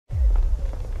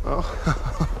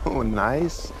Oh,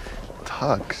 nice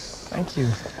tux. Thank you.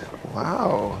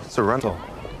 Wow, it's a rental,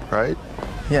 right?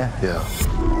 Yeah. Yeah.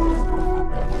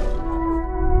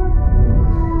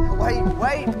 Wait.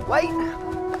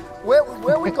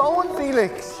 Where are we going,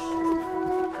 Felix?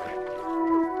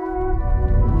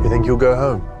 You think you'll go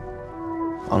home?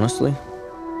 Honestly,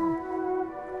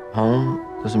 home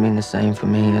doesn't mean the same for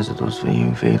me as it does for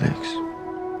you, Felix.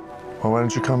 Well, why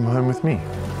don't you come home with me?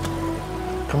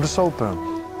 Come to Saltburn.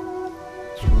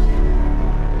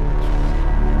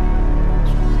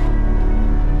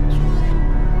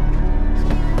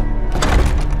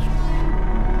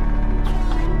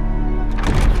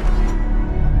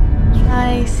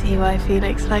 I see why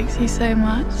Felix likes you so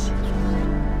much.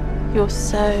 You're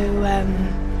so,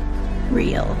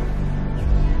 real.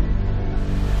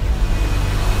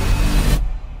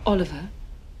 Oliver,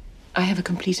 I have a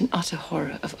complete and utter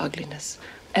horror of ugliness.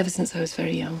 Ever since I was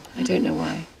very young. I don't know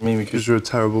why. Maybe because you're a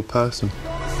terrible person.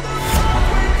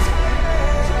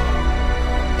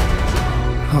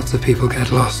 Lots of people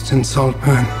get lost in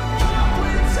Saltburn.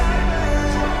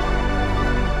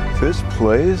 This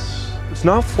place, it's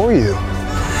not for you.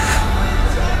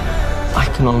 I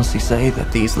can honestly say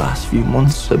that these last few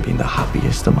months have been the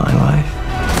happiest of my life.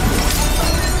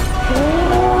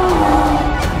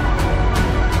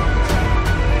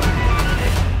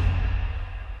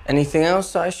 Anything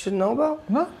else I should know about?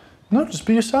 No, just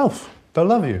be yourself. They'll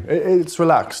love you. It's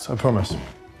relaxed, I promise.